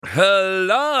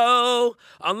Hello.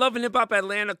 On Love and Hip Hop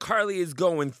Atlanta, Carly is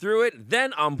going through it.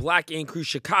 Then on Black Ink Crew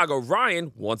Chicago,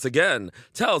 Ryan, once again,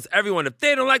 tells everyone if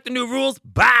they don't like the new rules,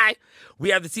 bye. We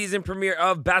have the season premiere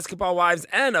of Basketball Wives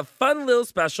and a fun little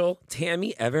special,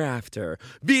 Tammy Ever After.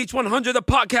 VH100, the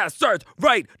podcast starts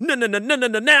right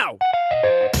now.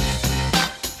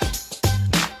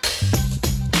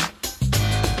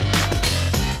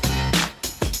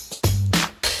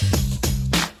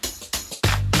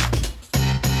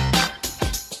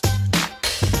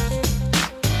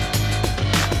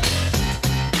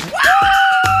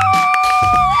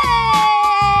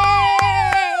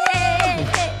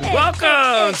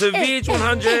 To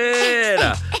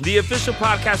VH100, the official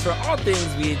podcast for all things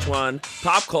VH1,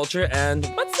 pop culture, and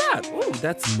what's that? Ooh,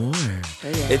 that's more. Oh,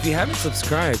 yeah. If you haven't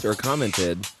subscribed or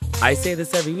commented, I say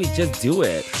this every week, just do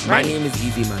it. Right. My name is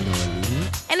Easy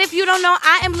Manoli. And if you don't know,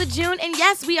 I am Lejeune, and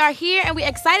yes, we are here, and we're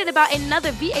excited about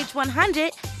another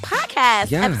VH100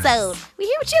 podcast episode. We're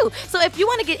here with you. So if you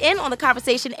want to get in on the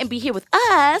conversation and be here with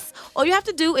us, all you have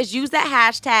to do is use that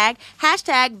hashtag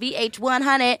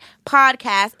VH100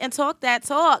 podcast, and talk that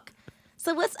talk.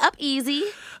 So what's up, Easy?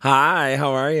 Hi,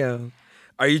 how are you?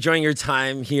 Are you enjoying your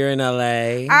time here in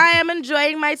LA? I am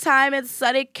enjoying my time in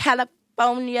sunny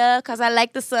California because I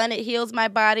like the sun. It heals my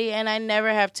body, and I never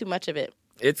have too much of it.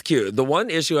 It's cute. The one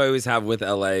issue I always have with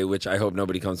LA, which I hope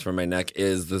nobody comes from my neck,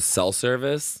 is the cell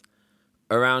service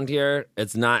around here.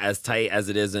 It's not as tight as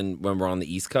it is when we're on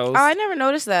the East Coast. Oh, I never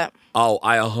noticed that. Oh,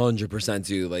 I 100%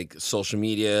 do. Like, social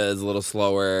media is a little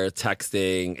slower,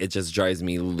 texting, it just drives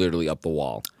me literally up the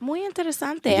wall. Muy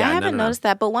interesante. I haven't noticed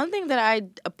that. But one thing that I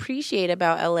appreciate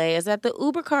about LA is that the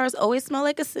Uber cars always smell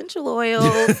like essential oils.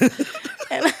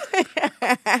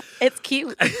 It's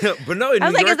cute. But no, in I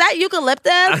was New like, York, is that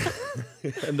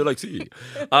eucalyptus? and they're like, see.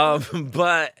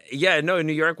 But yeah, no, in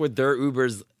New York with their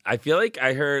Ubers, I feel like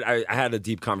I had a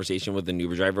deep conversation with an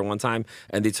Uber driver one time,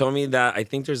 and they told me that I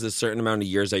think there's a certain amount of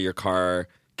years that your car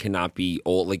cannot be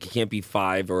old. Like, it can't be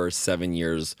 5 or 7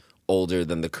 years older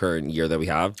than the current year that we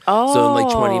have. Oh. So in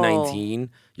like 2019,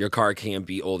 your car can't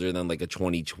be older than like a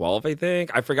 2012, I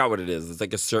think. I forgot what it is. It's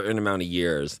like a certain amount of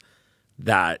years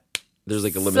that there's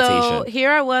like a limitation. So here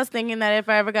I was thinking that if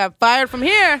I ever got fired from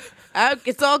here,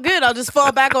 it's all good. I'll just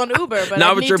fall back on Uber. But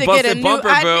now I with need your to busted get a bumper,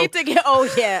 new. bro. I need to get. Oh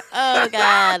yeah. Oh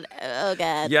god. Oh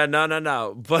god. Yeah.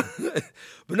 No. But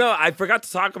no, I forgot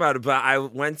to talk about it. But I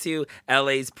went to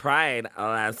LA's Pride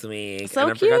last week, So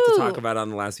and I cute. forgot to talk about it on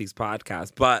the last week's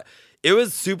podcast. But it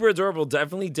was super adorable.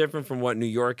 Definitely different from what New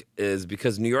York is,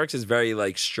 because New York's is very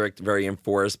like strict, very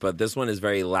enforced. But this one is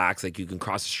very lax. Like, you can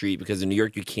cross the street, because in New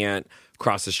York you can't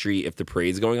cross the street if the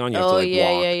parade's going on. You have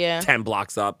to walk 10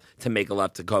 blocks up to make a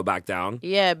left to go back down.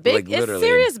 Yeah, big. Like, it's literally.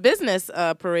 serious business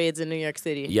parades in New York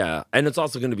City. Yeah, and it's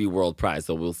also going to be World Pride,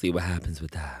 so we'll see what happens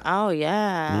with that. Oh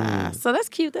yeah. So that's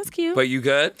cute. That's cute. But you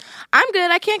good? I'm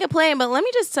good. I can't complain. But let me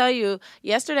just tell you,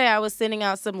 yesterday I was sending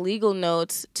out some legal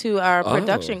notes to our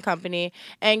production company,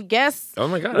 and guess Oh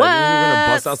my God, what? I knew you were going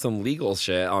to bust out some legal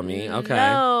shit on me. Okay.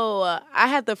 No, I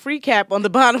had the free cap on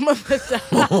the bottom of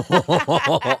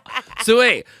the So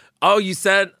wait. Oh, you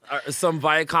said some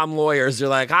Viacom lawyers, you're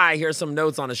like, hi, here's some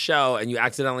notes on a show, and you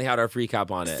accidentally had our free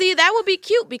cap on it. See, that would be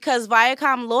cute because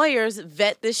Viacom lawyers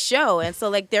vet this show. And so,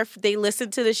 like, they listen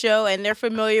to the show and they're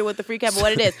familiar with the free cap and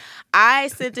what it is. I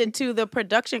sent it to the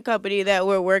production company that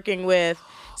we're working with,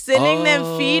 sending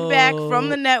them feedback from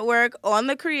the network on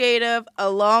the creative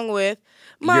along with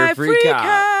my Your free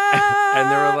cap.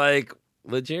 And they were like,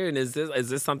 Lejeune, is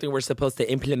this something we're supposed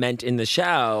to implement in the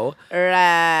show?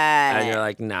 Right. And you're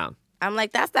like, no. I'm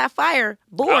like, that's that fire.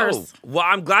 Boars. Oh, well,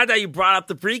 I'm glad that you brought up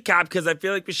the free cap, because I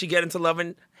feel like we should get into Love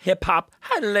and Hip Hop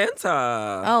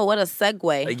Atlanta. Oh, what a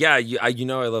segue. Yeah, you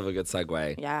know I love a good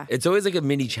segue. Yeah. It's always like a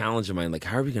mini challenge of mine. Like,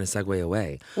 how are we going to segue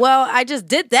away? Well, I just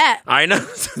did that. I know.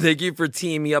 So thank you for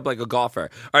teeing me up like a golfer.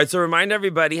 All right, so remind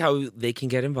everybody how they can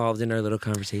get involved in our little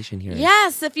conversation here.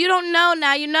 Yes, if you don't know,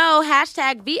 now you know.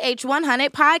 Hashtag VH100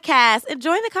 podcast. And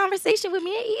join the conversation with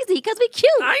me and Easy, because we cute.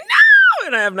 I know,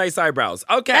 and I have nice eyebrows.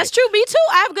 Okay. That's true. Me too.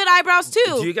 I have good eyebrows too.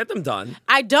 Do you get them done?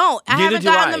 I don't. I Neither haven't do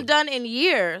gotten I. them done in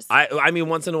years. I mean,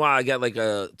 once in a while I get like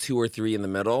a 2 or 3 in the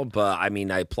middle, but I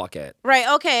mean, I pluck it. Right.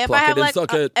 Okay. If Pluck I have it and like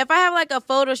suck it. if I have like a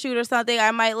photo shoot or something,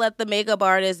 I might let the makeup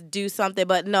artist do something.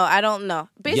 But no, I don't know.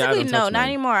 Basically, don't no, touch not mine.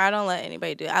 anymore. I don't let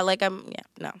anybody do it.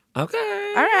 No.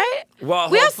 Okay. All right.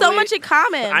 Well, We have so hopefully- much in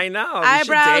common. I know. We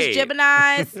should Eyebrows, date.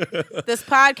 Gemini's, this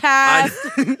podcast.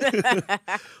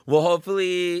 Well,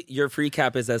 hopefully your free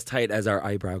cap is as tight as our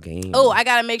eyebrow game. Oh, I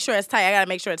gotta make sure it's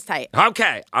tight.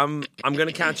 Okay, I'm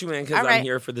gonna count you in because All right. I'm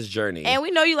here for this journey. And we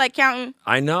know you like counting.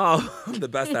 I know I'm the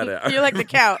best at it. You like to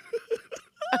count.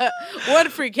 One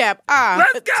free cap.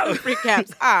 Let's go. 2 free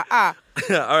caps. All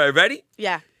right, ready?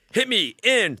 Yeah. Hit me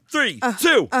in 3,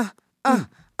 2.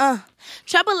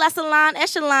 Trouble echelon.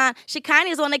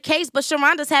 Shekinah's on the case, but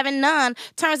Sharonda's having none.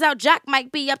 Turns out Jock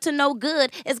might be up to no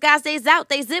good. It's guys days out,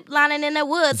 they zip lining in the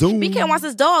woods. Zoom. BK wants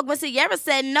his dog. When Sierra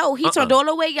said no, he turned all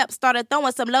the way up, started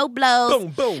throwing some low blows. Boom,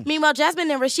 boom. Meanwhile,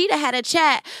 Jasmine and Rashida had a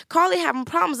chat. Carly having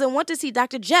problems and went to see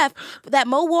Dr. Jeff. That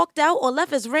Mo walked out or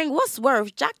left his ring was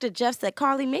swerved. Dr. Jeff said,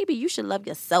 Carly, maybe you should love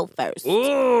yourself first.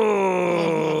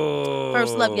 Ooh.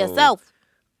 First, love yourself.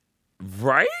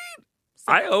 Right?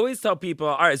 I always tell people,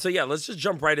 all right, so yeah, let's just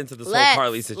jump right into this whole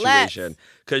Carly situation.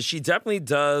 Because she definitely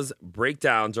does break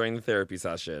down during the therapy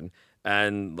session.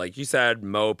 And like you said,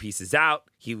 Mo pieces out.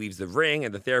 He leaves the ring.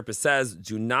 And the therapist says,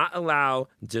 do not allow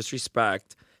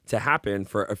disrespect to happen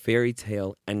for a fairy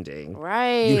tale ending.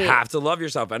 Right. You have to love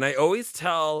yourself. And I always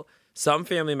tell some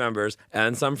family members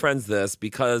and some friends this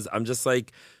because I'm just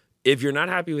like, if you're not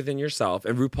happy within yourself,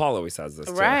 and RuPaul always says this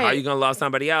too, right. how are you going to love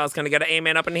somebody else? Can I get an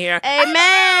amen up in here?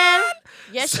 Amen.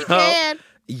 Yes, you can.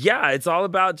 Yeah, it's all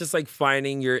about just like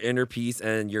finding your inner peace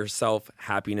and your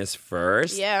self-happiness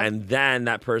first. Yeah. And then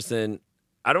that person,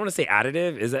 I don't want to say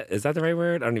additive. Is that the right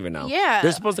word? I don't even know. Yeah.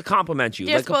 They're supposed to compliment you.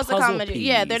 They're like supposed a puzzle to compliment you.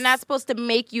 Yeah, they're not supposed to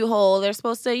make you whole. They're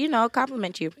supposed to,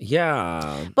 compliment you.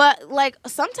 Yeah. But like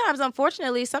sometimes,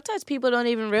 unfortunately, people don't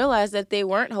even realize that they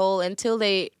weren't whole until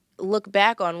they look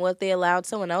back on what they allowed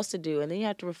someone else to do. And then you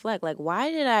have to reflect, like,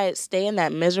 why did I stay in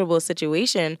that miserable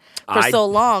situation for so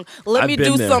long? Let me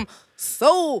do some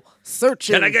soul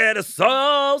searching. Can I get a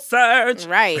soul search?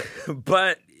 Right.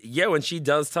 But yeah, when she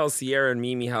does tell Sierra and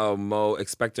Mimi how Mo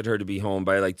expected her to be home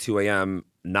by like 2 a.m.,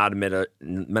 not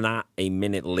a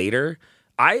minute later,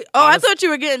 I thought you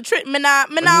were getting Trinity.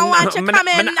 Watch you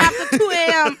coming after 2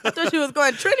 a.m. I thought you was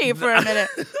going Trinity for a minute.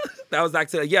 That was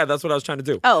actually, that's what I was trying to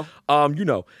do. Oh.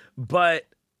 But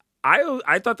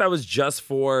I thought that was just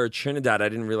for Trinidad. I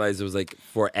didn't realize it was like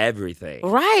for everything.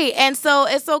 Right. And so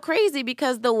it's so crazy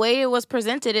because the way it was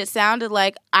presented, it sounded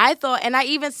like I thought, and I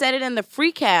even said it in the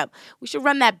free cap, we should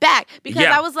run that back. Because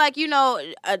I was like,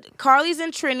 Carly's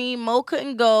in Trini, Mo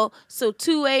couldn't go, so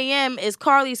 2 a.m. is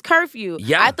Carly's curfew.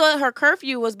 Yeah. I thought her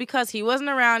curfew was because he wasn't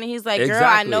around, and he's like, girl,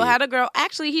 I know how the girl.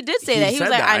 Actually, he did say that. He was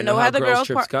like, I know how the girls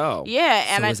trips go. Yeah.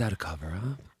 And was that a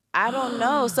cover-up? I don't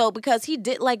know. So because he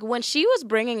did, like, when she was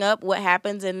bringing up what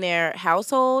happens in their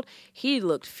household, he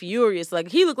looked furious. Like,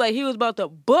 he looked like he was about to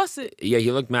bust it. Yeah,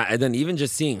 he looked mad. And then even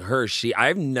just seeing her,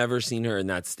 I've never seen her in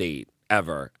that state,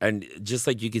 ever. And just,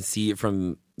 like, you can see it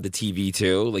from the TV,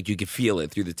 too. Like, you could feel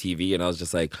it through the TV. And I was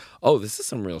just like, oh, this is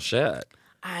some real shit.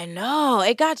 I know.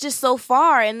 It got just so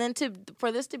far. And then for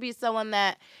this to be someone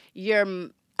that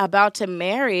you're about to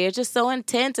marry, it's just so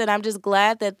intense, and I'm just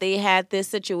glad that they had this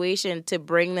situation to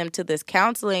bring them to this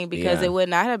counseling because it would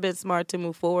not have been smart to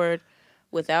move forward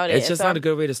without it. It's just not a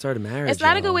good way to start a marriage. It's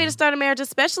not a good way to start a marriage,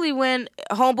 especially when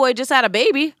homeboy just had a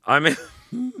baby. I mean,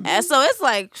 and so it's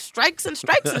like strikes and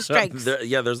strikes and strikes.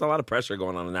 There's a lot of pressure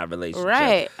going on in that relationship.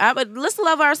 Right. But let's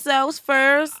love ourselves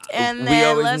first, and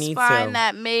then let's find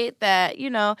that mate that,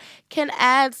 can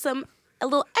add a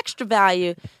little extra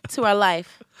value to our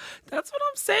life. That's what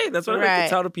I'm saying. That's what I like to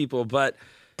tell to people. But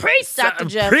preach, Dr.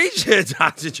 Jeff. Preach it,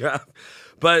 Dr. Jeff.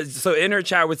 But so in her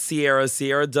chat with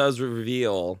Sierra does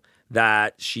reveal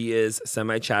that she is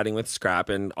semi-chatting with Scrap,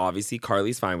 and obviously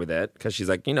Carly's fine with it because she's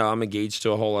like, I'm engaged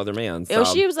to a whole other man. So.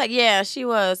 She was like, yeah, she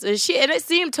was. And it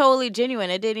seemed totally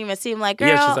genuine. It didn't even seem like, girl.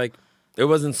 Yeah, she's like, it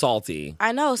wasn't salty.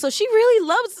 I know. So she really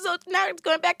loves, so now it's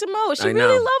going back to Mo. She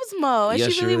really loves Mo,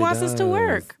 and she really wants this to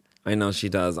work. I know she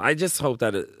does. I just hope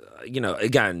that,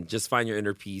 again, just find your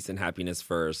inner peace and happiness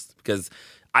first. Because,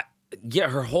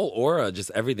 her whole aura,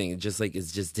 just everything, just like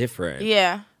is just different.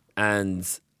 Yeah. And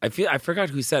I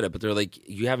forgot who said it, but they're like,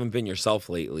 you haven't been yourself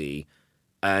lately.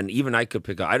 And even I could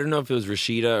pick up. I don't know if it was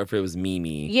Rashida or if it was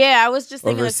Mimi. Yeah, I was just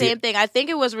thinking the same thing. I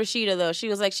think it was Rashida, though. She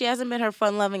was like, she hasn't been her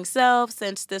fun-loving self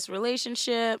since this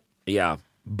relationship. Yeah.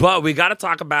 But we got to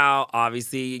talk about,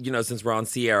 obviously, since we're on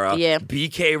Sierra. Yeah.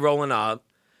 BK rolling up.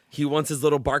 He wants his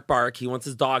little bark. He wants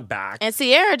his dog back. And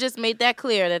Sierra just made that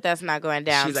clear that that's not going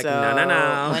down. She's like,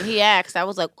 no. When he asked, I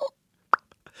was like, oh.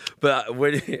 But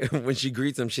when she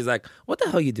greets him, she's like, what the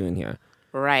hell are you doing here?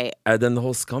 Right. And then the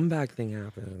whole scumbag thing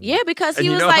happened. Yeah, because he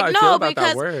was like, no,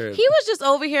 because he was just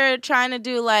over here trying to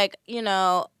do like,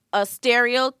 a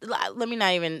stereo. Let me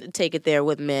not even take it there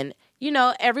with men.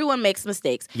 Everyone makes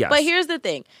mistakes. Yes. But here's the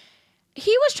thing.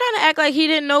 He was trying to act like he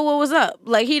didn't know what was up.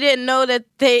 Like he didn't know that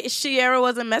Sierra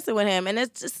wasn't messing with him. And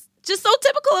it's just so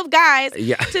typical of guys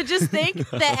to just think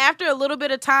that after a little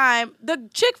bit of time, the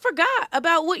chick forgot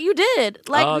about what you did.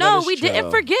 Like, no, we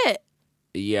didn't forget.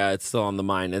 Yeah, it's still on the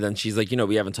mind. And then she's like,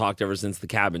 we haven't talked ever since the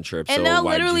cabin trip. And so they'll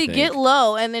why did you literally think? get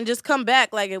low and then just come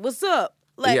back like, what's up?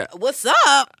 Like, Yeah. what's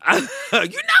up? You know what's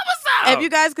up? If you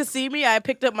guys could see me, I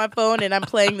picked up my phone and I'm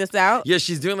playing this out. Yeah,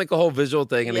 she's doing like a whole visual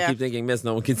thing, and I Yeah. keep thinking, Miss,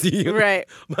 no one can see you. Right.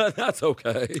 But that's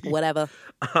okay. Whatever.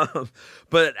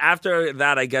 But after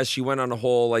that, I guess she went on a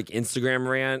whole like Instagram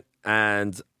rant,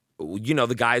 and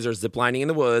the guys are ziplining in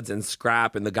the woods, and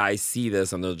Scrap and the guys see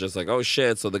this, and they're just like, oh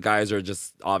shit. So the guys are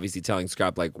just obviously telling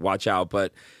Scrap like, watch out.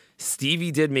 But Stevie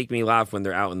did make me laugh when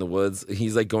they're out in the woods.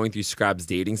 He's like going through Scrap's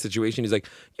dating situation. He's like,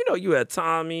 you had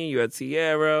Tommy, you had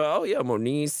Sierra. Oh yeah,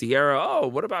 Monique, Sierra. Oh,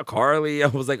 what about Carly? I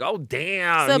was like, oh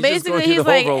damn. So He's just going basically, through he's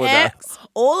the whole like, Rolodex.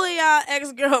 all of y'all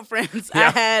ex-girlfriends I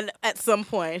had at some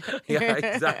point. Yeah,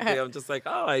 exactly. I'm just like,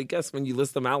 oh, I guess when you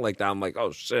list them out like that, I'm like,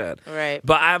 oh shit. Right.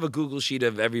 But I have a Google sheet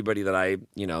of everybody that I,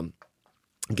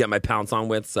 get my pounce on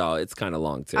with, so it's kind of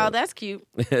long too. Oh, that's cute.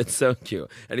 It's so cute.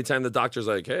 Anytime the doctor's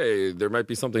like, hey, there might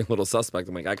be something a little suspect,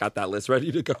 I'm like, I got that list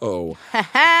ready to go.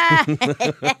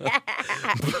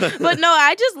 But no,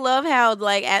 I just love how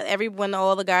like when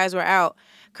all the guys were out,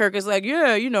 Kirk is like,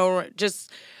 yeah,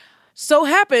 just so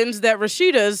happens that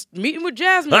Rashida's meeting with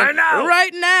Jasmine I know.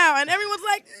 right now, and everyone's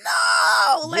like,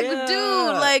 no, like Yeah.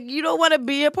 dude, like you don't want to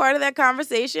be a part of that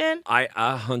conversation. I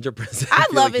 100%. I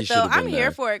feel love like he it though. should've I'm been here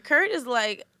there. for it. Kirk is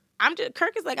like, I'm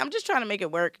just trying to make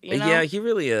it work. You know? Yeah, he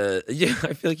really yeah,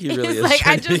 I feel like he really He's is. like,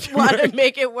 trying I to make just it want to work.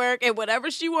 make it work, and whatever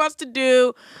she wants to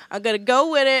do, I'm gonna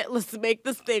go with it. Let's make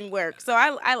this thing work. So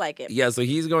I like it. Yeah, so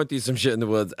he's going through some shit in the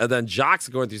woods, and then Jock's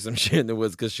going through some shit in the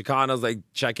woods because Shekinah's like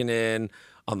checking in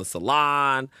on the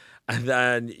salon, and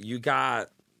then you got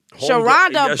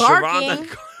Sharonda barking.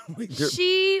 They're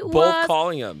She both was.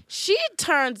 calling him. She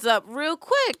turns up real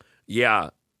quick. Yeah,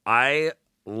 I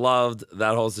loved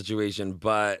that whole situation,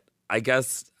 but I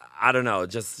guess I don't know.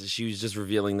 Just she was just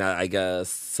revealing that I guess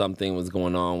something was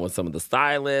going on with some of the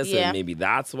stylists, Yeah. and maybe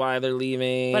that's why they're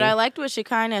leaving. But I liked what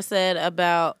Shekinah said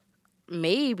about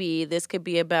maybe this could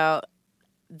be about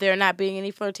there not being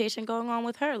any flirtation going on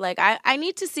with her. Like, I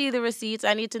need to see the receipts.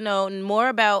 I need to know more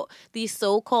about these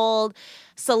so-called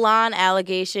salon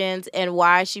allegations and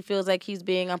why she feels like he's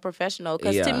being unprofessional.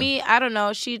 Because to Yeah. me, I don't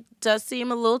know, she does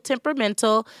seem a little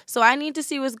temperamental. So I need to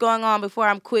see what's going on before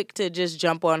I'm quick to just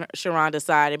jump on Sharonda's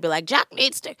side and be like, Jack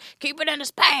needs to keep it in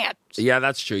his pants. Yeah,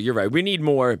 that's true. You're right. We need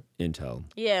more intel.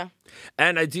 Yeah.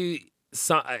 And I do,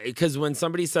 because when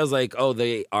somebody says like, oh,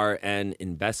 they are an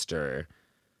investor,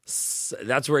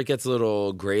 that's where it gets a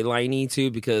little gray liney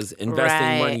too, because investing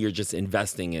Right. money, you're just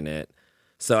investing in it.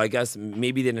 So I guess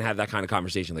maybe they didn't have that kind of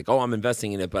conversation like, oh, I'm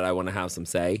investing in it, but I want to have some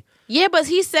say. Yeah, but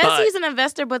he says But- he's an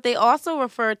investor, but they also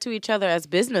refer to each other as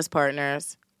business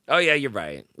partners. Oh, yeah, you're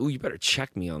right. Ooh, you better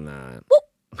check me on that.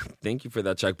 Thank you for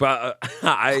that check. But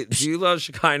I do love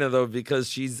Shekinah, though, because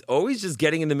she's always just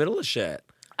getting in the middle of shit.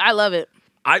 I love it.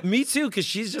 Me too, because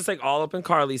she's just like all up in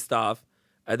Carly's stuff,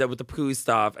 and then with the Pooh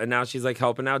stuff, and now she's like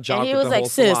helping out Jock And he with was the like, whole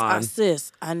salon.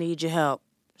 sis, I need your help.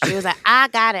 She was like, I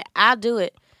got it. I'll do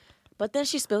it. But then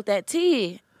she spilled that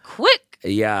tea quick.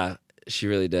 Yeah, she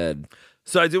really did.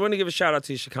 So I do want to give a shout out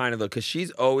to Shekinah, though, because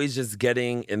she's always just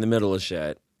getting in the middle of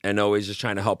shit and always just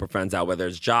trying to help her friends out, whether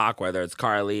it's Jock, whether it's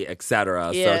Carly,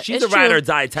 etc. Yeah, So she's it's a ride true. or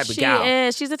die type of She gal.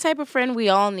 is. She's the type of friend we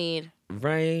all need.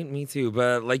 Right, me too.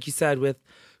 But like you said with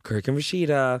Kirk and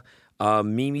Rashida,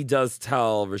 Mimi does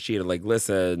tell Rashida, like,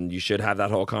 listen, you should have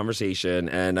that whole conversation.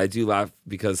 And I do laugh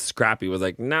because Scrappy was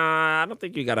like, nah, I don't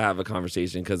think you got to have a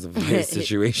conversation because of his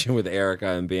situation with Erica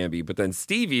and Bambi. But then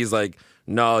Stevie's like,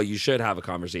 no, you should have a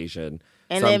conversation.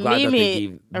 And so then I'm glad that they Mimi-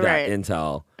 gave that right.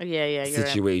 intel Yeah, you're right.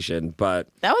 situation. But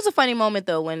That was a funny moment,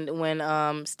 though,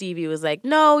 when Stevie was like,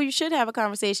 no, you should have a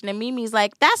conversation. And Mimi's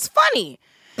like, that's funny.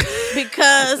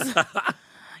 Because,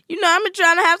 I've been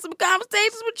trying to have some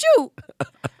conversations with you.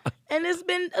 And it's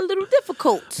been a little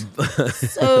difficult.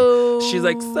 So She's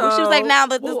like, she was like, now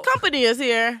that this well- company is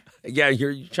here. yeah,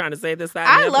 you're trying to say this, that, and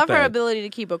I the other love her thing. ability to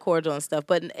keep it cordial and stuff,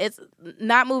 but it's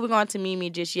not moving on to Mimi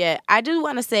just yet. I do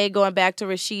want to say, going back to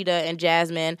Rashida and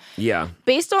Jasmine, Yeah.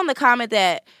 based on the comment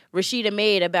that Rashida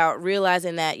made about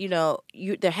realizing that,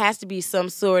 there has to be some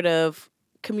sort of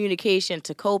communication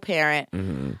to co-parent.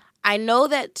 Mm-hmm. I know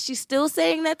that she's still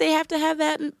saying that they have to have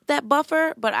that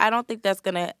buffer, but I don't think that's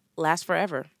going to last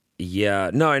forever. Yeah,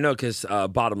 no, I know, because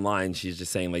bottom line, she's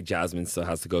just saying, like, Jasmine still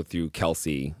has to go through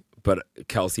Kelsey, but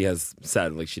Kelsey has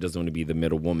said, like, she doesn't want to be the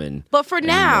middle woman. But for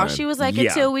now, anymore. she was like, Yeah.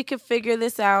 until we could figure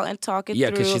this out and talk it Yeah,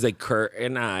 through. because she's like, Kurt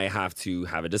and I have to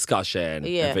have a discussion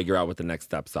Yeah. and figure out what the next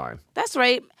steps are. That's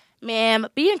right. Ma'am,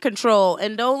 be in control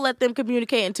and don't let them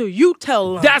communicate until you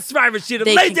tell them. That's right, Rashida.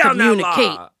 They Lay can down that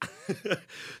communicate. law.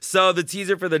 So the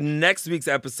teaser for the next week's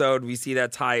episode, we see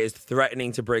that Ty is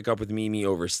threatening to break up with Mimi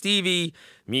over Stevie.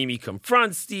 Mimi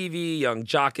confronts Stevie. Young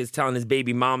Jock is telling his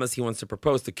baby mamas he wants to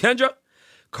propose to Kendra.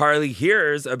 Carly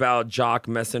hears about Jock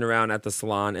messing around at the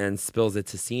salon and spills it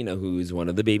to Cena, who's one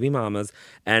of the baby mamas.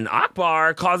 And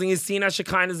Akbar causing his scene at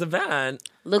Shekinah's event.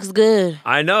 Looks good.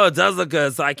 I know, it does look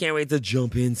good, so I can't wait to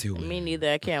jump into it. Me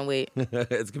neither. I can't wait. It's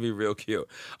going to be real cute.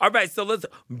 All right, so let's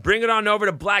bring it on over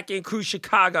to Black Ink Crew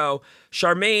Chicago.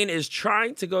 Charmaine is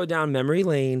trying to go down memory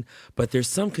lane, but there's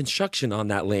some construction on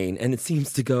that lane, and it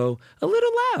seems to go a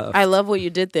little left. I love what you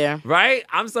did there. Right?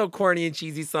 I'm so corny and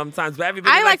cheesy sometimes, but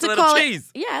everybody I like likes to a little call cheese.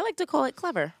 it. Yeah, I like to call it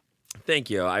clever. Thank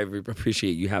you. I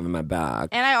appreciate you having my back.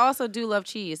 And I also do love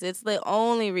cheese. It's the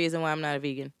only reason why I'm not a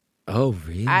vegan. Oh,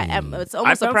 really? It's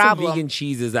almost a problem. I found some vegan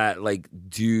cheeses that, like,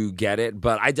 do get it,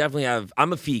 but I definitely have,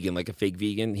 I'm a vegan, like a fake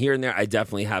vegan. Here and there, I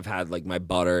definitely have had, like, my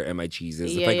butter and my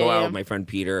cheeses. If I go out with my friend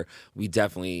Peter,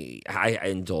 I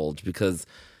indulge because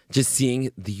just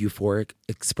seeing the euphoric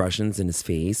expressions in his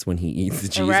face when he eats the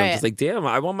cheese, I'm just like, damn,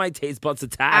 I want my taste buds to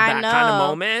tab that kind of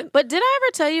moment. But did I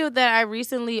ever tell you that I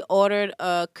recently ordered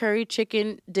a curry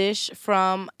chicken dish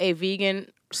from a vegan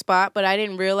spot, but I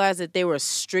didn't realize that they were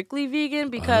strictly vegan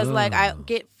because like I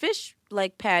get fish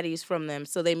like patties from them,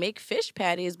 so they make fish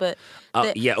patties. But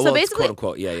so basically, quote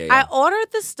unquote, yeah. I ordered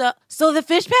the stuff, so the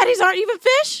fish patties aren't even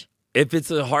fish. If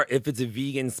it's a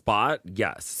vegan spot,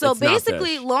 yes. So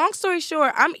basically, long story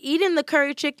short, I'm eating the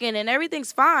curry chicken and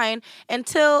everything's fine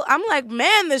until I'm like,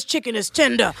 man, this chicken is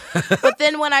tender. But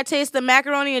then when I taste the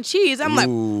macaroni and cheese, I'm like,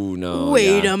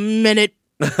 wait a minute.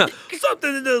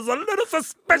 Something is a little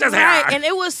suspicious here. Right, and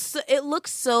it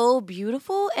looks so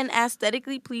beautiful and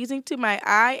aesthetically pleasing to my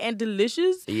eye and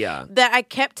delicious. Yeah. That I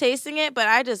kept tasting it, but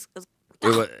I just...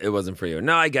 It wasn't for you.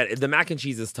 No, I get it. The mac and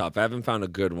cheese is tough. I haven't found a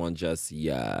good one just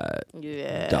yet.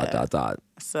 Yeah.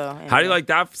 So anyway. How do you like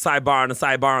that sidebar on a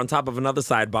sidebar on top of another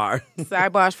sidebar?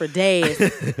 Sidebars for days.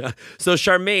 So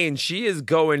Charmaine, she is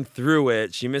going through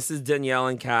it. She misses Danielle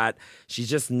and Kat. She's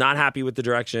just not happy with the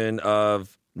direction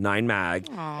of 9mag.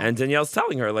 Aww. And Danielle's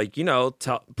telling her, like,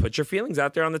 put your feelings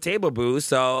out there on the table, boo.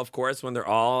 So, of course, when they're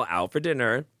all out for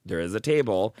dinner, there is a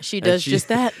table. She does just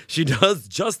that. She does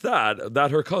just that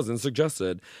her cousin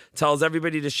suggested. Tells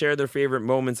everybody to share their favorite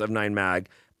moments of 9mag.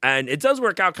 And it does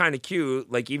work out kind of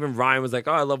cute. Like, even Ryan was like,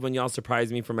 oh, I love when y'all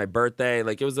surprise me for my birthday.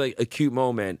 Like, it was like a cute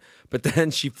moment. But then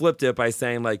she flipped it by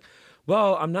saying, like,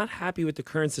 well, I'm not happy with the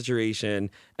current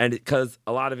situation, and because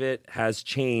a lot of it has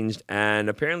changed, and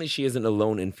apparently she isn't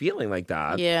alone in feeling like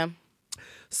that. Yeah.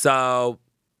 So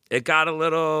it got a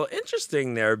little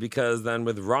interesting there because then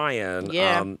with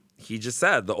Ryan, he just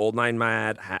said the old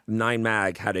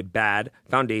 9mag had a bad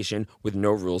foundation with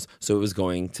no rules, so it was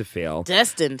going to fail.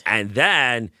 Destined. And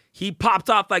then he popped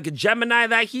off like a Gemini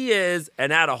that he is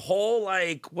and had a whole,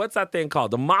 like, what's that thing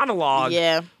called? The monologue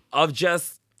of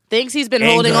just... things he's been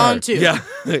holding on to. Yeah,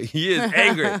 he is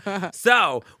angry.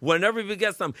 So whenever we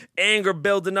get some anger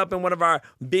building up in one of our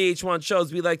VH1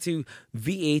 shows, we like to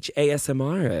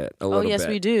VH-ASMR it a little bit. Oh, yes,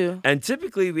 we do. And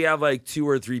typically we have like 2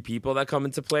 or 3 people that come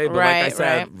into play. But like I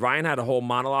said, Ryan had a whole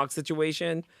monologue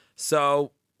situation.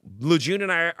 So Lejeune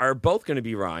and I are both going to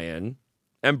be Ryan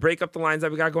and break up the lines that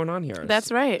we got going on here.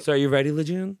 That's right. So are you ready,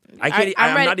 Lejeune? I'm ready.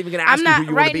 not even going to ask you who you want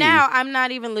to be. Right now, I'm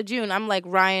not even Lejeune. I'm like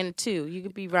Ryan 2. You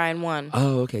could be Ryan 1.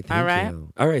 Oh, okay. Thank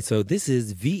you. All right. So this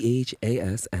is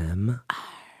VHASM.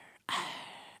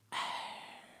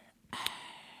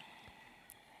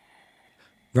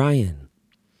 Ryan,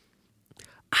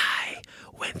 I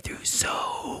went through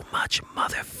so much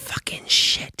motherfucking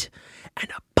shit, and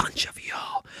a bunch of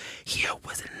y'all here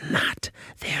was not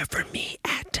there for me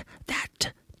at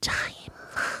that time.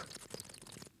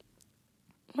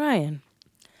 Ryan,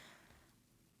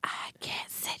 I can't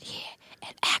sit here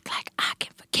and act like I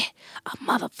can forget a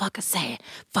motherfucker saying,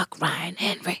 fuck Ryan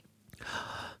Henry.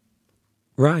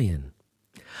 Ryan,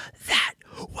 that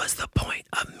was the point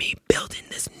of me building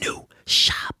this new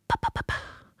shop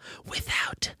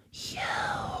without you.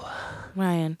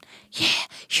 Ryan, yeah,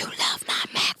 you love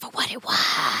 9mag for what it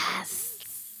was.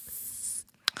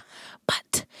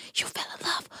 But you fell in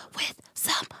love with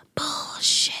some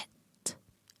bullshit.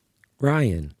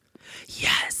 Ryan,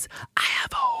 yes, I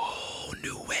have a whole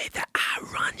new way that I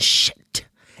run shit,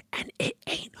 and it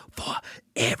ain't for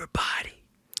everybody.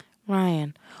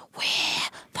 Ryan, where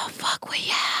the fuck were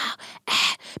y'all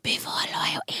at before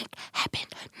Loyal Ink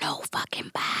happened? No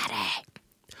fucking body.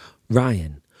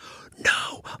 Ryan,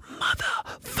 no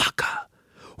motherfucker.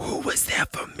 Who was there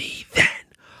for me then?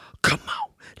 Come on,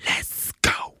 let's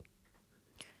go.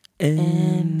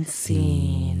 And End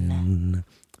scene.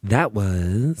 That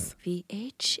was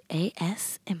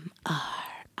VHASMR.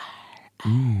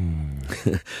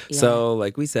 So,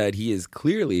 like we said, he is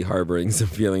clearly harboring some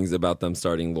feelings about them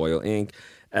starting Loyal Inc.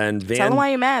 And Van, Tell him why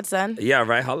you're mad, son. yeah,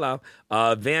 right. Hello.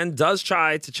 Van does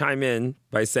try to chime in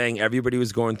by saying everybody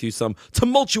was going through some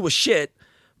tumultuous shit,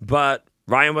 but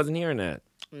Ryan wasn't hearing it.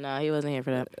 No, he wasn't here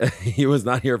for that. He was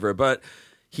not here for it, but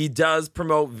he does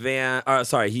promote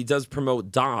he does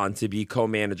promote Don to be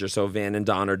co-manager. So Van and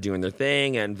Don are doing their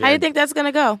thing, and Van, How do you think that's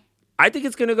gonna go? I think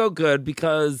it's gonna go good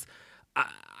because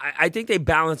I think they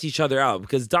balance each other out.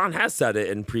 Because Don has said it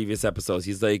in previous episodes.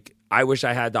 He's like, I wish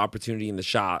I had the opportunity in the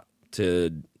shot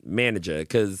to manage it,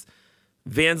 because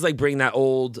Van's like bringing that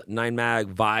old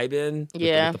 9mag vibe in,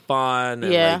 with the fun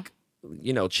and like,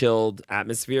 you know, chilled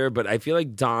atmosphere. But I feel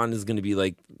like Don is going to be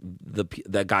like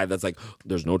that guy that's like,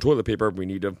 there's no toilet paper, we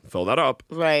need to fill that up,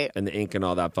 right? And the ink and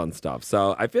all that fun stuff.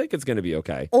 So I feel like it's going to be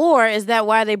okay. Or is that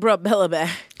why they brought Bella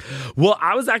back? Well,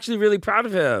 I was actually really proud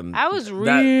of him. I was that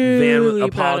really Van proud of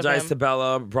apologized him. to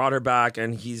Bella, brought her back,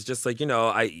 and he's just like, you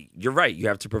know, you're right. You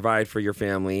have to provide for your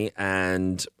family,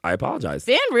 and I apologize.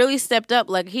 Van really stepped up.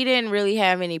 Like, he didn't really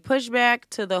have any pushback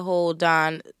to the whole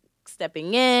Don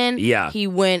stepping in. Yeah. He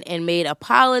went and made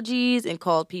apologies and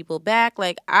called people back.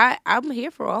 Like, I'm here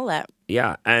for all that.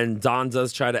 Yeah, and Don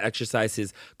does try to exercise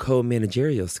his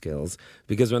co-managerial skills,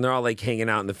 because when they're all like hanging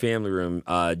out in the family room,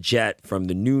 Jet from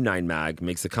the new 9mag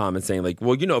makes a comment saying like,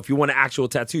 well, you know, if you want an actual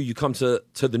tattoo, you come to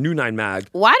the new 9mag.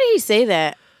 Why did he say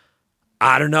that?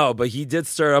 I don't know, but he did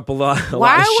stir up a lot of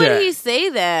Why shit. would he say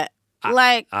that?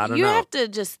 Like, I don't you know. have to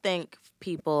just think,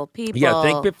 people. Yeah,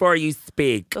 think before you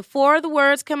speak. Before the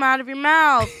words come out of your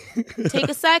mouth, take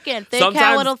a second. Think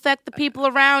how it'll affect the people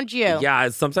around you. Yeah,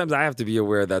 sometimes I have to be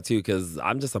aware of that too, because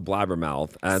I'm just a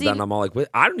blabbermouth. And then I'm all like,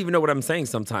 I don't even know what I'm saying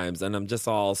sometimes. And I'm just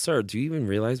all, sir, do you even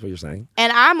realize what you're saying?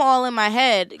 And I'm all in my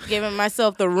head, giving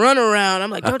myself the runaround.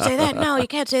 I'm like, don't say that. No, you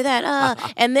can't say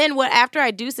that. And then after I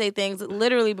do say things,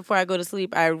 literally before I go to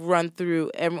sleep, I run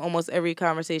through almost every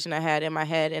conversation I had in my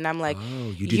head. And I'm like,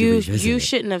 you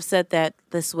shouldn't have said that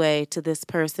this way to this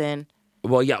person.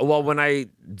 Well, yeah. Well, when I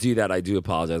do that, I do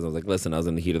apologize. I was like, listen, I was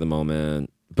in the heat of the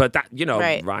moment. But that, you know,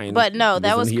 right. Ryan. But no,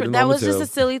 that was just a a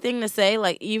silly thing to say.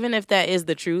 Like, even if that is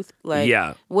the truth, like,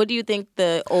 yeah. What do you think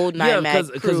the old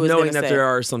 9mag crew is knowing that say? there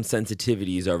are some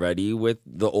sensitivities already with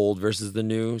the old versus the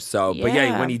new. So, but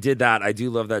yeah, when he did that, I do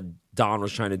love that Don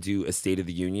was trying to do a State of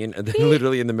the Union, and then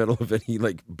literally in the middle of it, he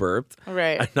like burped.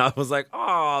 Right. And I was like,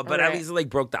 oh, but at least it like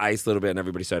broke the ice a little bit, and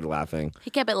everybody started laughing. He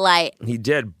kept it light. He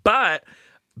did. But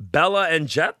Bella and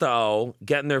Jet, though,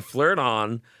 getting their flirt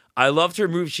on, I loved her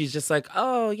move. She's just like,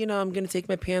 oh, you know, I'm going to take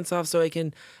my pants off so I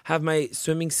can have my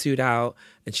swimming suit out.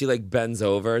 And she like bends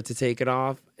over to take it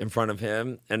off in front of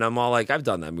him. And I'm all like, I've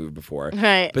done that move before.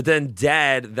 Right. But then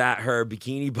dead that her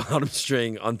bikini bottom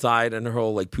string untied and her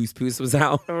whole like poos was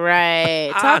out.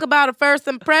 Right. Talk about a first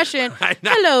impression.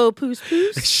 Hello,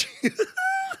 poos.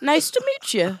 Nice to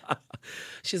meet you.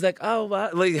 She's like, oh,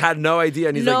 what? Like, had no idea.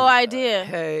 And he's no like, idea.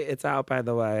 Hey, it's out, by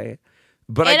the way.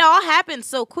 But it all happened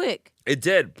so quick. It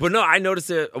did. But no, I noticed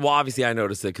it. Well, obviously, I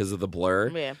noticed it because of the blur.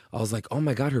 Yeah. I was like, oh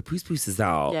my God, her poos is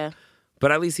out. Yeah.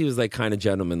 But at least he was like kind of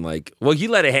gentleman. Like, well, he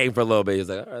let it hang for a little bit. He was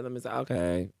like, all right, let me say,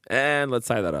 okay. And let's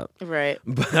tie that up. Right.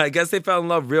 But I guess they fell in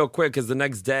love real quick, because the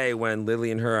next day when Lily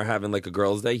and her are having like a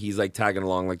girls' day, he's like tagging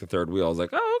along like the third wheel. I was like,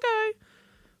 oh, okay.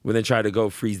 When they try to go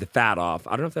freeze the fat off.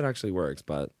 I don't know if that actually works,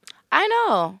 but. I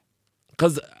know.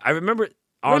 Because I remember.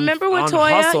 Remember with on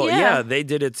Toya? Hustle, yeah, they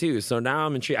did it too. So now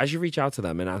I'm intrigued. I should reach out to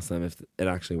them and ask them if it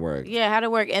actually worked. Yeah, how'd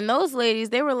it work? And those ladies,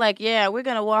 they were like, yeah, we're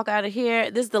going to walk out of here.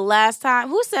 This is the last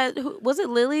time. Was it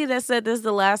Lily that said this is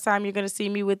the last time you're going to see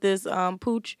me with this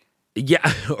pooch? Yeah,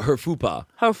 her fupa.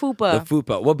 Her fupa. The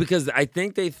fupa. Well, because I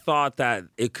think they thought that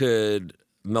it could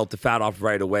melt the fat off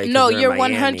right away. No, you're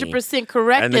 100%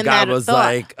 correct. And the in guy that was thought.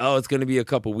 like, oh, it's going to be a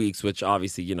couple weeks, which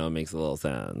obviously, you know, makes a little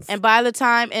sense.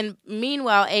 And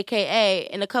meanwhile, AKA,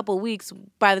 in a couple weeks,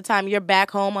 by the time you're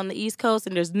back home on the East Coast,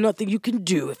 and there's nothing you can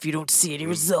do if you don't see any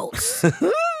results.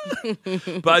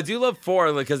 But I do love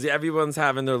Ford, because everyone's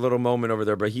having their little moment over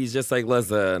there. But he's just like,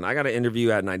 listen, I got an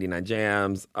interview at 99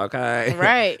 Jams, okay?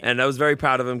 Right. And I was very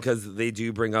proud of him, because they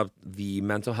do bring up the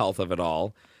mental health of it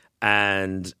all,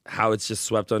 and how it's just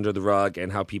swept under the rug,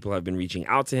 and how people have been reaching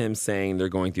out to him saying they're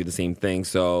going through the same thing.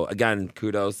 So again,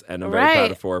 kudos, and I'm very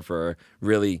proud of Ford for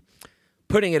really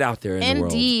putting it out there in the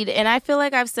world. Indeed. And I feel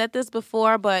like I've said this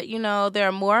before, but, you know, there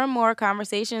are more and more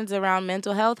conversations around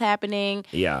mental health happening.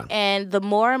 Yeah. And the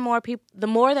more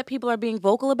that people are being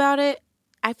vocal about it,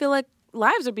 I feel like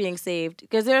lives are being saved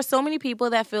because there are so many people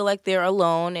that feel like they're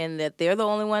alone and that they're the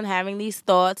only one having these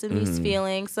thoughts and these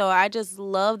feelings. So I just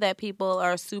love that people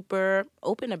are super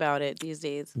open about it these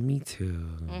days. Me too.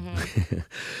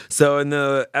 So in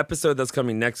the episode that's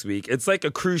coming next week, it's like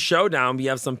a crew showdown. We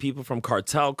have some people from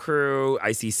Cartel Crew.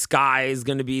 I see Sky is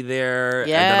going to be there.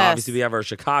 Yes. And then obviously we have our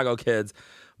Chicago kids.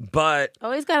 But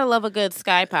always gotta love a good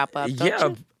Sky pop-up, don't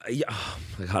you? Yeah. Oh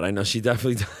my God, I know she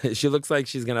definitely does. She looks like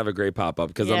she's going to have a great pop-up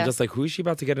because I'm just like, who is she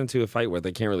about to get into a fight with?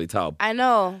 I can't really tell. I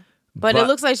know. But it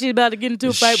looks like she's about to get into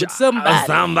a fight with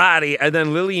somebody. And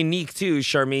then Lily and Neek, too,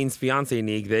 Charmaine's fiance,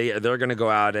 Neek, they're going to go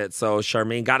at it. So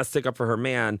Charmaine got to stick up for her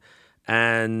man.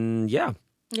 And yeah.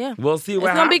 We'll see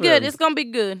what happens. It's going to be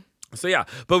good. So yeah,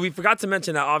 but we forgot to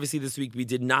mention that obviously this week we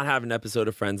did not have an episode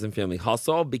of Friends and Family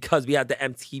Hustle because we had the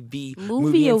MTV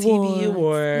Movie and TV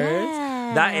Awards.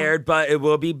 Yeah. That aired, but it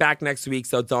will be back next week,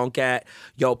 so don't get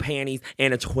your panties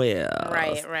in a twist.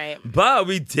 Right. But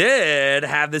we did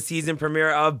have the season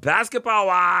premiere of Basketball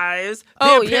Wives.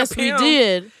 We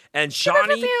did. And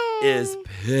Shawnee is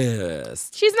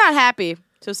pissed. She's not happy,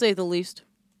 to say the least.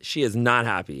 She is not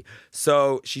happy.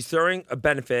 So she's throwing a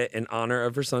benefit in honor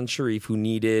of her son Sharif, who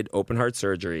needed open heart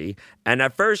surgery. And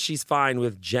at first, she's fine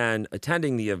with Jen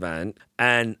attending the event.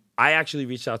 And I actually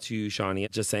reached out to Shawnee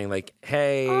just saying like,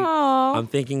 hey, I'm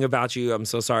thinking about you. I'm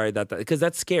so sorry that because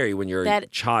that's scary when your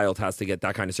child has to get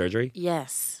that kind of surgery.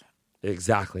 Yes.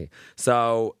 Exactly.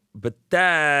 So, but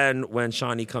then when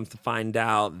Shawnee comes to find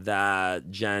out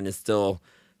that Jen is still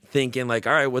thinking like,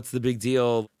 all right, what's the big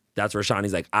deal? That's where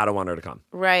Shawnee's like, I don't want her to come.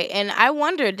 Right. And I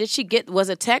wonder, was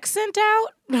a text sent out?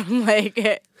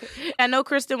 Like, I know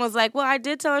Kristen was like, well, I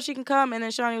did tell her she can come. And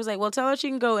then Shawnee was like, well, tell her she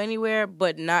can go anywhere,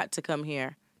 but not to come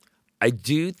here. I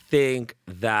do think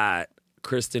that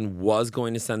Kristen was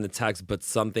going to send the text, but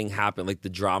something happened. Like the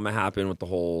drama happened with the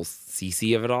whole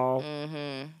CC of it all.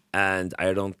 And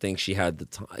I don't think she had the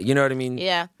time. You know what I mean?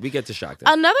 Yeah. We get distracted.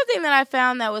 Another thing that I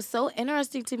found that was so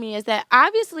interesting to me is that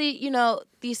obviously, you know,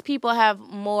 these people have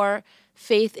more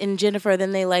faith in Jennifer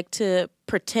than they like to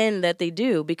pretend that they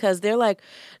do because they're like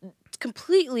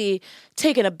completely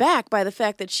taken aback by the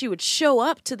fact that she would show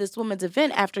up to this woman's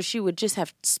event after she would just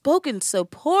have spoken so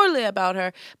poorly about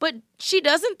her. But she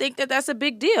doesn't think that that's a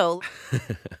big deal.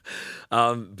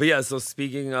 But yeah, so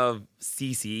speaking of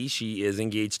Cece, she is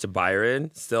engaged to Byron,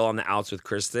 still on the outs with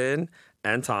Kristen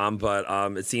and Tom, but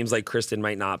it seems like Kristen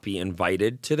might not be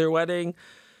invited to their wedding.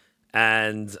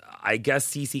 And I guess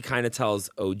Cece kind of tells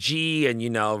OG, and you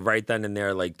know, right then and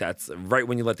there, like that's right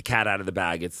when you let the cat out of the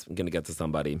bag, it's going to get to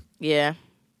somebody. Yeah.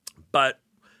 But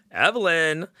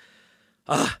Evelyn,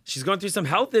 she's going through some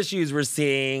health issues we're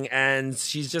seeing, and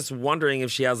she's just wondering if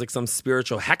she has like some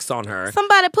spiritual hex on her.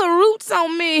 Somebody put roots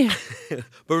on me.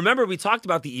 But remember, we talked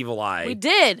about the evil eye. We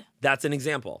did. That's an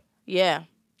example. Yeah.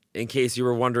 In case you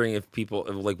were wondering if people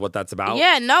like what that's about.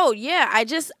 Yeah, no, yeah. I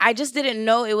just didn't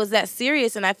know it was that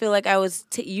serious, and I feel like I was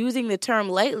using the term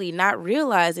lightly, not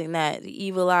realizing that the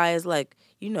evil eye is like,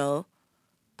 you know,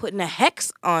 putting a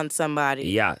hex on somebody.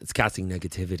 Yeah, it's casting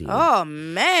negativity. Oh,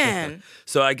 man.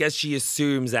 So I guess she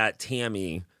assumes that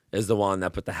Tammy is the one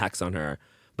that put the hex on her.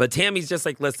 But Tammy's just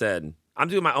like, listen, I'm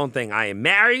doing my own thing. I am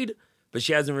married. But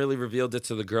she hasn't really revealed it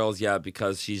to the girls yet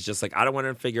because she's just like, I don't want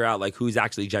to figure out like who's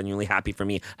actually genuinely happy for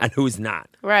me and who's not.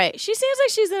 Right. She seems like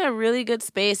she's in a really good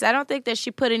space. I don't think that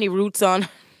she put any roots on.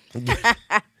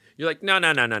 You're like, no.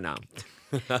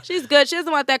 She's good. She doesn't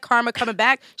want that karma coming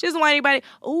back. She doesn't want anybody.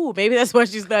 Ooh, maybe that's why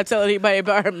she's not telling anybody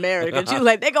about her marriage. Because she's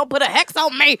like, they gonna put a hex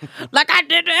on me like I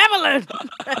did to Evelyn.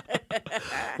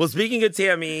 Well, speaking of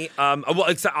Tammy,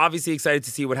 obviously excited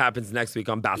to see what happens next week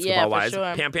on Basketball Wives.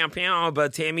 Sure. Pam.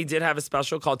 But Tammy did have a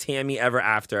special called Tammy Ever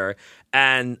After.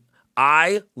 And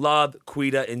I love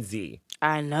Quita and Z.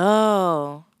 I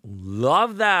know.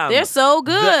 Love them. They're so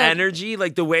good. The energy,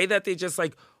 like the way that they just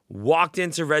like walked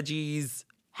into Reggie's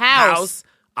house.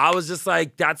 I was just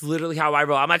like, that's literally how I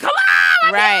roll. I'm like, come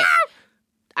on! Right.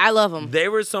 I love them. They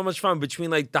were so much fun between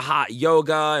like the hot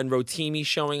yoga and Rotimi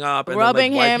showing up. And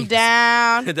rubbing then, like, him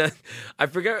down. And then, I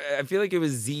forget, I feel like it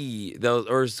was Z,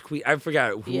 or I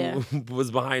forgot who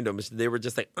was behind them. They were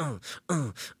just like,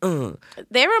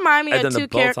 They remind me and of then two the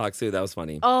Botox too, that was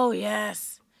funny. Oh,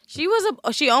 yes.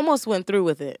 She almost went through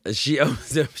with it. She's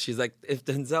like, if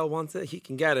Denzel wants it, he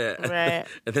can get it. Right.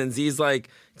 And then Z's like,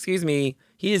 excuse me,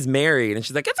 he is married. And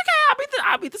she's like, it's okay,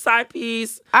 I'll be the side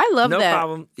piece. I love that. No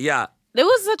problem. Yeah. It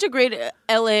was such a great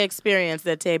LA experience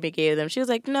that Tammy gave them. She was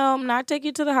like, no, I'm not taking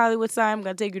you to the Hollywood side. I'm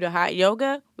going to take you to hot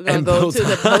yoga. We're going to go to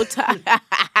the bow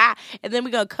tie. And then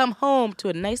we're going to come home to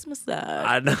a nice massage.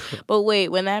 I know. But wait,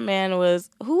 when that man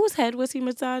whose head was he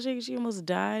massaging? She almost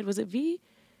died. Was it Z?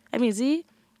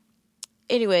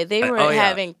 Anyway, they were yeah.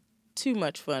 having too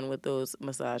much fun with those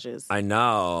massages. I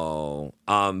know.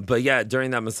 But yeah,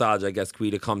 during that massage, I guess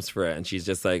Quita comes for it, and she's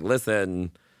just like,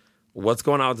 listen, what's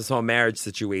going on with this whole marriage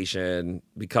situation?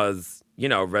 Because,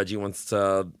 Reggie wants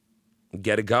to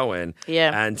get it going.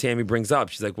 Yeah. And Tammy brings up,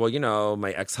 she's like, well,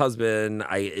 my ex-husband,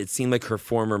 it seemed like her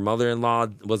former mother-in-law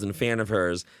wasn't a fan of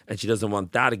hers, and she doesn't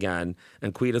want that again.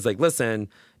 And Quita's like, listen,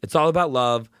 it's all about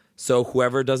love, so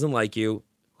whoever doesn't like you,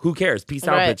 who cares? Peace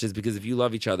out, bitches, because if you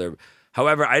love each other.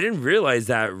 However, I didn't realize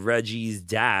that Reggie's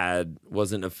dad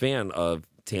wasn't a fan of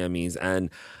Tammy's, and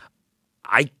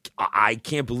I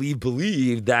can't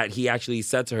believe that he actually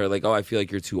said to her, like, oh, I feel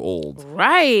like you're too old.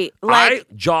 Right. Like,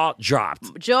 jaw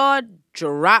dropped. Jaw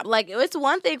dropped. Like, it's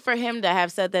one thing for him to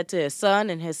have said that to his son,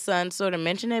 and his son sort of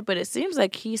mentioned it, but it seems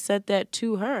like he said that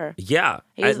to her. Yeah.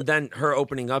 And then her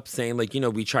opening up saying, like,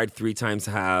 we tried 3 times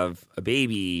to have a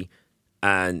baby,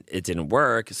 and it didn't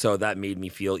work, so that made me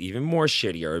feel even more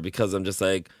shittier because I'm just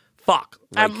like, fuck.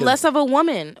 Like, I'm less of a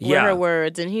woman, were her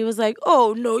words. And he was like,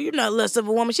 oh, no, you're not less of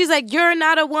a woman. She's like, you're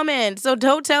not a woman, so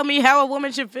don't tell me how a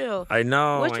woman should feel. I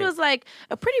know. Which was like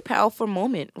a pretty powerful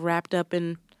moment wrapped up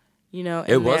in,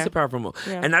 it was a powerful moment.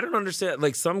 Yeah. And I don't understand,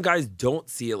 like, some guys don't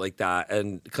see it like that.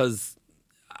 And because,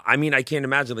 I can't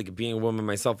imagine, like, being a woman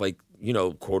myself, like,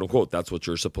 quote unquote, that's what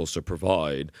you're supposed to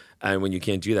provide. And when you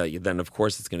can't do that, then of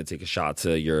course it's going to take a shot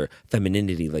to your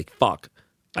femininity. Like, fuck,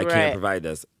 I can't provide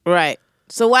this. Right.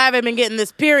 So why have I been getting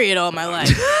this period all my life?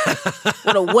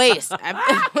 What a waste.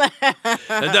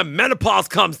 And then menopause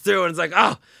comes through, and it's like,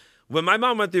 oh, when my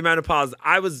mom went through menopause,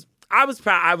 I was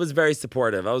proud. I was very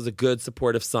supportive. I was a good,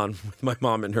 supportive son with my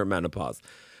mom in her menopause.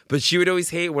 But she would always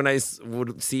hate when I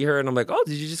would see her, and I'm like, oh,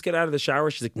 did you just get out of the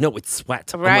shower? She's like, no, it's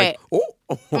sweat. Right. I'm like, oh.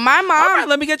 My mom. All right,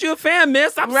 let me get you a fan,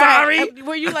 miss. I'm sorry.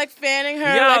 Were you like fanning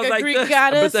her yeah, like a Greek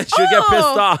goddess? But then she would get pissed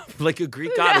off like a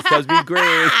Greek goddess. That would be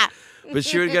great. But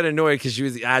she would get annoyed because she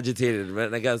was agitated.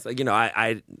 And I guess,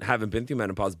 I haven't been through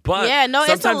menopause. But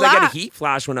sometimes I get a heat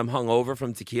flash when I'm hungover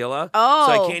from tequila. Oh.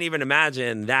 So I can't even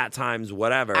imagine that times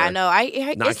whatever. I know.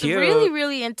 It's cute. really,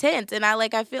 really intense. And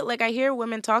I feel like I hear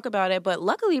women talk about it. But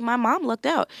luckily, my mom looked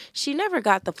out. She never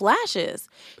got the flashes.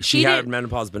 She had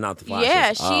menopause, but not the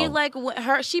flashes.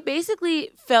 Yeah, she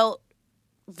basically felt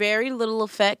very little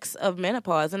effects of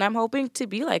menopause, and I'm hoping to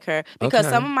be like her because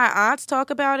some of my aunts talk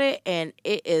about it, and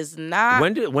it is not.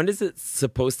 When is it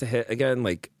supposed to hit again?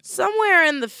 Like somewhere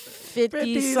in the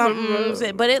 50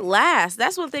 something, but it lasts.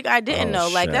 That's one thing I didn't know.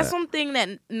 Like that's one thing that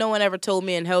no one ever told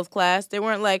me in health class. They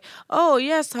weren't like, "Oh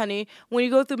yes, honey, when you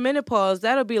go through menopause,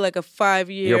 that'll be like a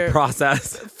 5-year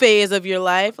process phase of your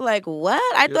life." Like what?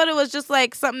 I thought it was just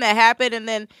like something that happened and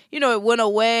then it went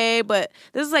away. But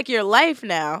this is like your life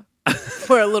now.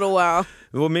 For a little while.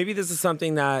 Well, maybe this is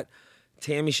something that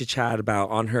Tammy should chat about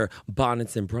on her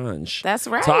Bonnets and Brunch. That's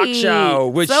right. Talk show,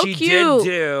 which so she cute. did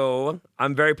do.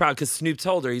 I'm very proud because Snoop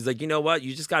told her, he's like, you know what?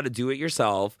 You just got to do it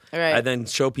yourself and then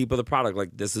show people the product.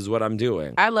 Like, this is what I'm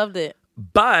doing. I loved it.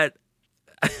 But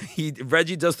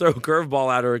Reggie does throw a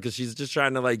curveball at her because she's just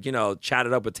trying to, chat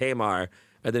it up with Tamar.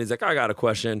 And then he's like, I got a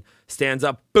question. Stands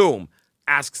up, boom,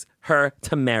 asks her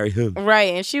to marry him.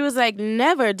 Right. And she was like,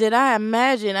 never did I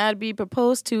imagine I'd be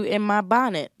proposed to in my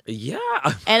bonnet. Yeah.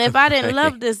 And if I didn't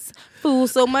love this fool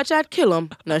so much, I'd kill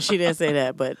him. No, she didn't say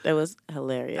that, but that was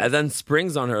hilarious. And then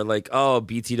springs on her like, oh,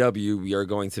 BTW, we are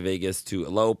going to Vegas to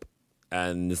elope,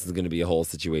 and this is going to be a whole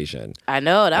situation. I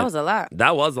know. That was a lot.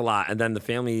 That was a lot. And then the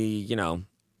family,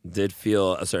 did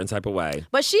feel a certain type of way.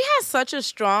 But she has such a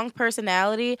strong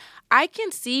personality. I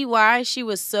can see why she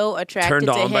was so attracted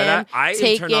to him. By that? I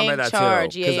am turned on by that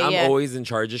charge. too. Because I'm always in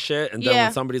charge of shit. And then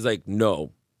when somebody's like, no.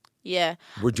 Yeah.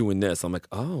 We're doing this. I'm like,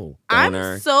 oh,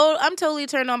 donor. I'm totally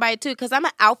turned on by it too because I'm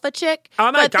an alpha chick.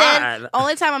 Oh my God. Then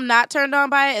only time I'm not turned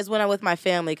on by it is when I'm with my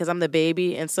family because I'm the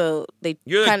baby, and so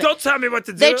you're like, don't tell me what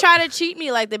to do. They try to cheat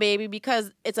me like the baby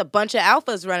because it's a bunch of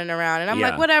alphas running around, and I'm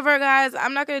like, whatever, guys.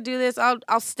 I'm not gonna do this.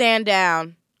 I'll stand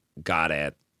down. Got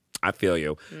it. I feel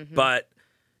you. Mm-hmm. But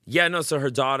yeah, no. So her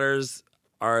daughters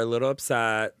are a little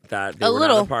upset that they were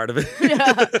not a part of it.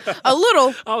 Yeah, a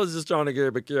little. I was just trying to get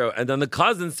a bit cute. And then the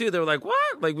cousins, too, they were like,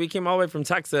 what? Like, we came all the way from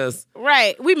Texas.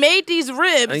 Right. We made these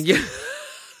ribs. And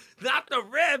not the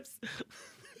ribs.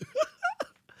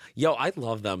 Yo, I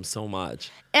love them so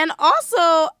much. And also,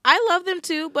 I love them,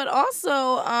 too, but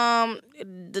also,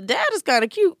 the dad is kind of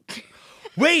cute.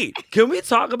 Wait, can we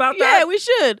talk about that? Yeah, we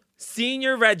should.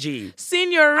 Senior Reggie.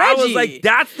 I was like,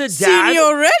 that's the dad?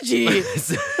 Senior Reggie.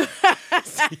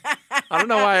 I don't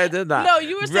know why I did that. No,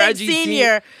 you were saying Reggie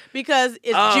senior because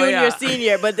it's junior,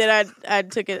 senior, but then I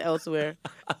took it elsewhere.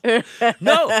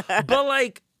 No, but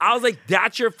like, I was like,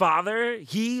 that's your father?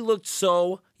 He looked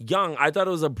so young, I thought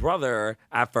it was a brother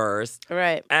at first.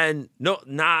 Right. And no,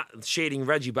 not shading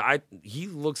Reggie, but he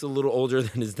looks a little older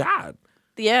than his dad.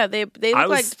 Yeah, they look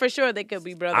like for sure they could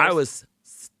be brothers. I was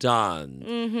stunned.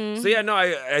 So yeah, no,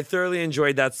 I thoroughly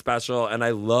enjoyed that special, and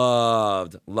I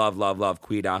loved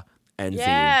Quita and Z.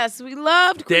 Yes, we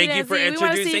loved Quita Thank you and for Z.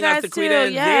 introducing us to Quita and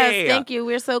Z. Yes, thank you.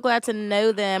 We're so glad to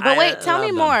know them. But wait, tell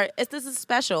me more. This is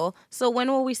special. So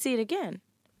when will we see it again?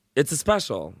 It's a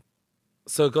special.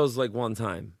 So it goes like one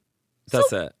time.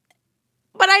 That's it.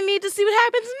 But I need to see what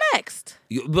happens next.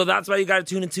 Well, that's why you got to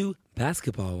tune into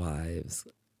Basketball Wives.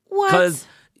 What? Because,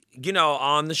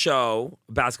 on the show,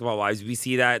 Basketball Wives, we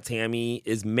see that Tammy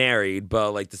is married,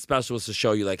 but, like, the special was to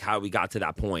show you, like, how we got to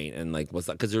that point and, like, what's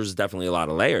that? Because there's definitely a lot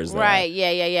of layers there. Right,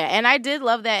 yeah. And I did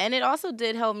love that. And it also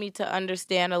did help me to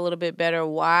understand a little bit better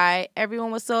why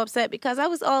everyone was so upset, because I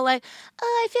was all like,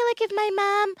 I feel like if my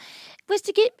mom was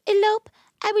to elope,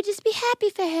 I would just be happy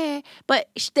for her. But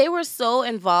they were so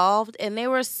involved, and they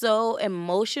were so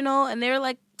emotional, and they were,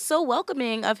 like, so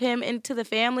welcoming of him into the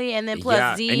family, and then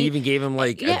plus Z. And even gave him,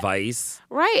 like, advice.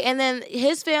 Right, and then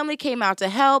his family came out to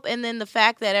help, and then the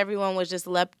fact that everyone was just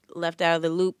left out of the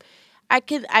loop, I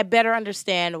better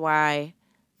understand why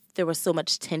there was so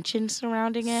much tension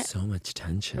surrounding it. So much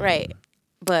tension. Right,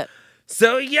 but...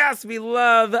 So, yes, we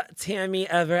love Tammy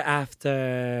Ever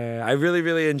After. I really,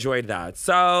 really enjoyed that.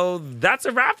 So, that's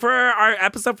a wrap for our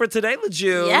episode for today,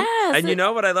 LeJew. Yes. And you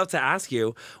know what I'd love to ask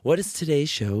you? What is today's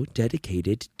show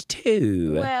dedicated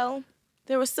to? Well,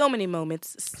 there were so many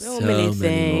moments, so many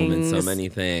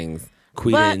things.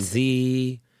 Quita and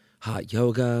Z, hot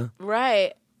yoga.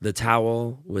 Right. The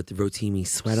towel with Rotimi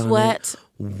sweat on it.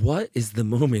 What is the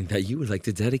moment that you would like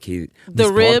to dedicate this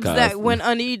The ribs podcast? that went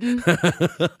uneaten.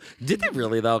 Did they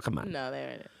really, though? Come on. No, they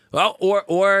didn't. Well,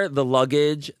 or the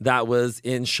luggage that was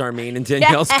in Charmaine and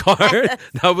Danielle's car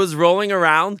that was rolling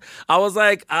around. I was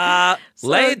like,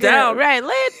 lay it down. Right,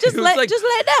 just lay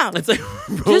it down. It's like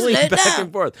rolling back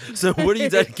and forth. So what are you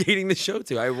dedicating the show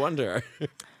to? I wonder.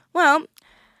 Well,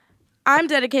 I'm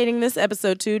dedicating this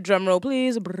episode to, drum roll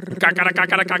please. That's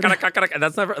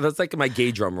like my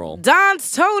gay drum roll.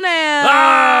 Don's toenails.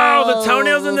 Oh, the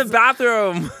toenails in the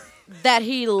bathroom. That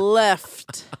he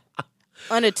left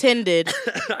unattended.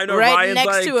 I know, right Ryan's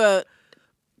next to a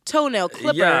toenail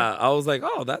clipper. Yeah, I was like,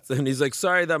 oh, that's... And he's like,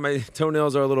 sorry that my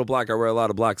toenails are a little black. I wear a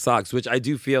lot of black socks, which I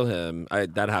do feel him.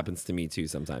 That happens to me too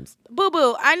sometimes.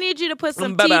 Boo-boo, I need you to put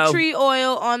some tea tree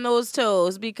oil on those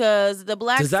toes because the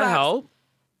black socks... Does that help?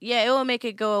 Yeah, it will make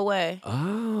it go away.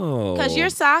 Oh. Because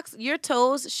your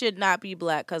toes should not be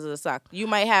black because of the sock. You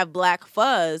might have black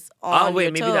fuzz on your toes. Oh,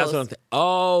 wait, maybe that's what I'm thinking.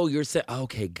 Oh, you're saying,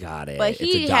 okay, got it. But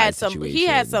he had some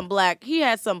black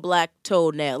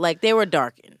toenail. Like, they were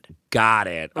darkened. Got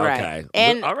it. Okay. Right.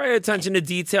 And all right, attention to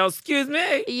detail. Excuse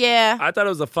me. Yeah. I thought it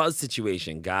was a fuzz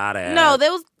situation. Got it. No,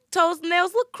 those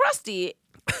toenails look crusty.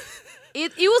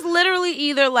 It was literally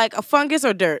either like a fungus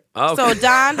or dirt. Okay. So,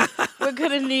 Don, we're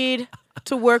going to need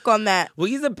to work on that. Well,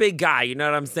 he's a big guy, you know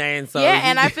what I'm saying? So yeah,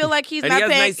 and I feel like he's and not he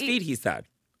has paying... nice feet, he said.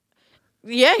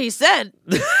 Yeah, he said.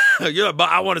 Yeah, but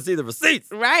I want to see the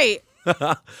receipts. Right.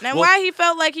 Now, why he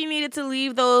felt like he needed to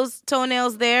leave those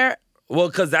toenails there... Well,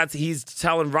 because he's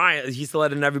telling Ryan, he's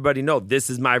letting everybody know this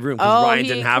is my room. Because Ryan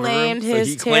didn't have a room. So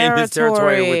he claimed his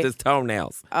territory with his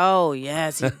toenails. Oh,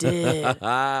 yes, he did.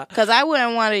 Because I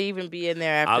wouldn't want to even be in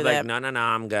there after that. I was like, no,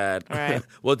 I'm good. Right.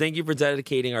 Well, thank you for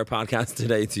dedicating our podcast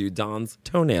today to Don's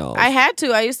toenails. I had to.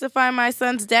 I used to find my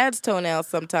son's dad's toenails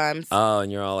sometimes. Oh, and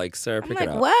you're all like, sir, pick it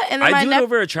up. What? And then I do it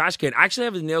over a trash can. I actually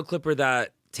have a nail clipper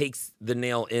that takes the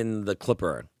nail in the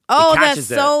clipper. Oh, that's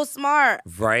so smart.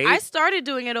 Right? I started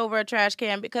doing it over a trash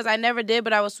can because I never did,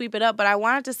 but I would sweep it up. But I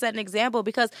wanted to set an example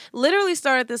because literally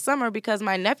started this summer because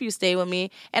my nephew stayed with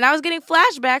me and I was getting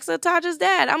flashbacks of Taja's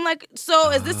dad. I'm like,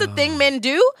 so is this a thing men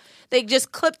do? They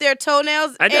just clip their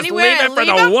toenails anywhere leave it for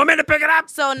the woman to pick it up?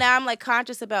 So now I'm like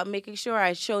conscious about making sure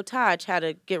I show Taj how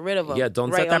to get rid of them. Yeah,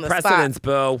 don't set that precedence,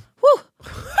 Bo. Whew.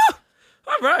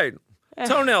 All right.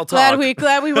 Toenail talk.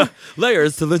 Glad we were.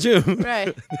 Layers to the June.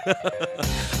 Right.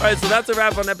 All right, so that's a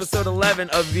wrap on episode 11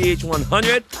 of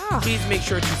VH100. Please make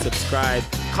sure to subscribe,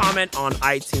 comment on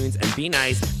iTunes, and be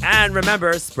nice. And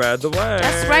remember, spread the word.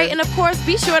 That's right. And of course,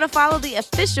 be sure to follow the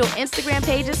official Instagram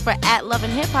pages for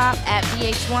 @LovinHipHop,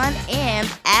 @VH1, and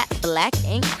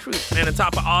 @BlackInkCrew. And on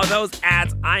top of all those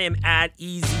ads, I am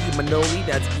 @EasyManoli.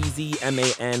 That's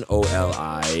EasyManoli.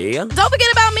 Don't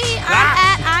forget about me.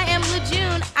 I am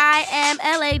LeJune. I am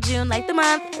LA June, like the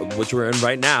month. Which we're in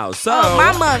right now. So,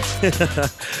 my month.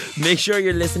 Make sure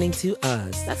you're listening to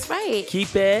us. That's right.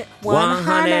 Keep it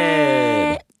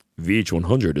 100.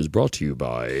 VH100 is brought to you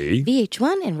by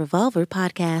VH1 and Revolver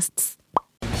Podcasts.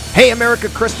 Hey America,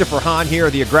 Christopher Hahn here,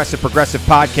 the Aggressive Progressive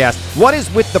Podcast. What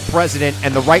is with the president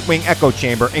and the right-wing echo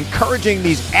chamber encouraging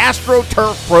these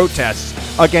AstroTurf protests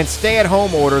against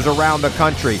stay-at-home orders around the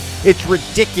country? It's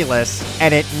ridiculous,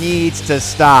 and it needs to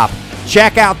stop.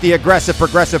 Check out the Aggressive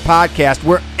Progressive Podcast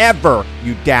wherever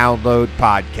you download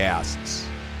podcasts.